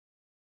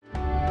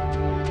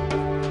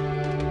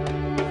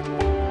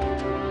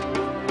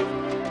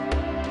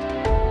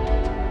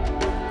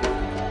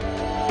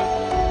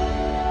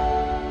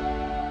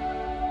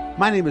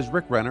My name is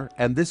Rick Renner,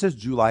 and this is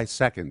July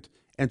 2nd.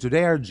 And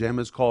today our gem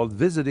is called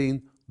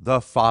Visiting the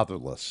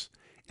Fatherless.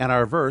 And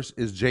our verse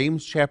is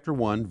James chapter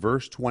 1,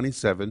 verse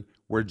 27,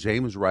 where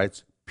James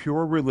writes,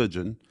 "Pure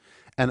religion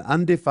and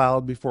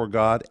undefiled before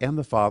God and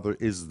the Father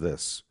is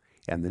this."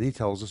 And then he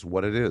tells us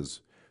what it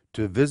is: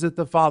 to visit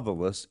the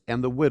fatherless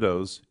and the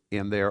widows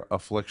in their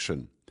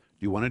affliction. Do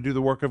you want to do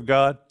the work of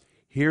God?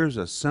 Here's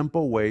a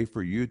simple way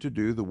for you to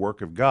do the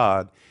work of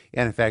God.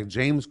 And in fact,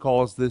 James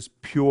calls this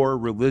pure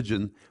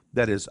religion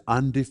that is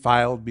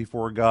undefiled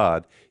before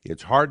God.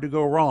 It's hard to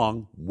go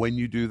wrong when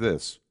you do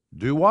this.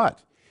 Do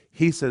what?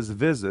 He says,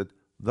 visit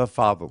the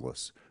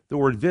fatherless. The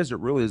word visit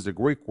really is the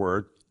Greek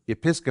word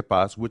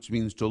episkopos, which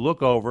means to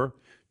look over,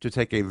 to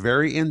take a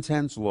very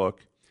intense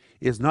look.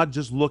 It's not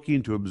just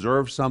looking to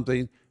observe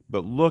something,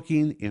 but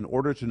looking in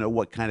order to know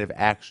what kind of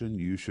action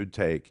you should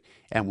take.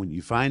 And when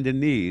you find a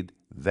need,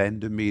 then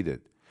to meet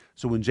it.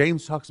 So when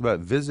James talks about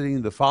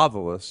visiting the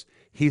fatherless,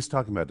 he's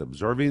talking about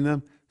observing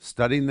them,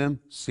 studying them,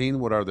 seeing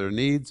what are their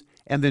needs,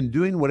 and then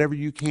doing whatever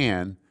you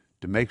can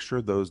to make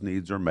sure those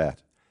needs are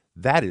met.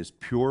 That is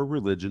pure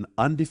religion,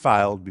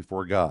 undefiled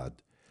before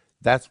God.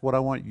 That's what I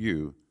want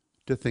you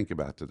to think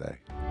about today.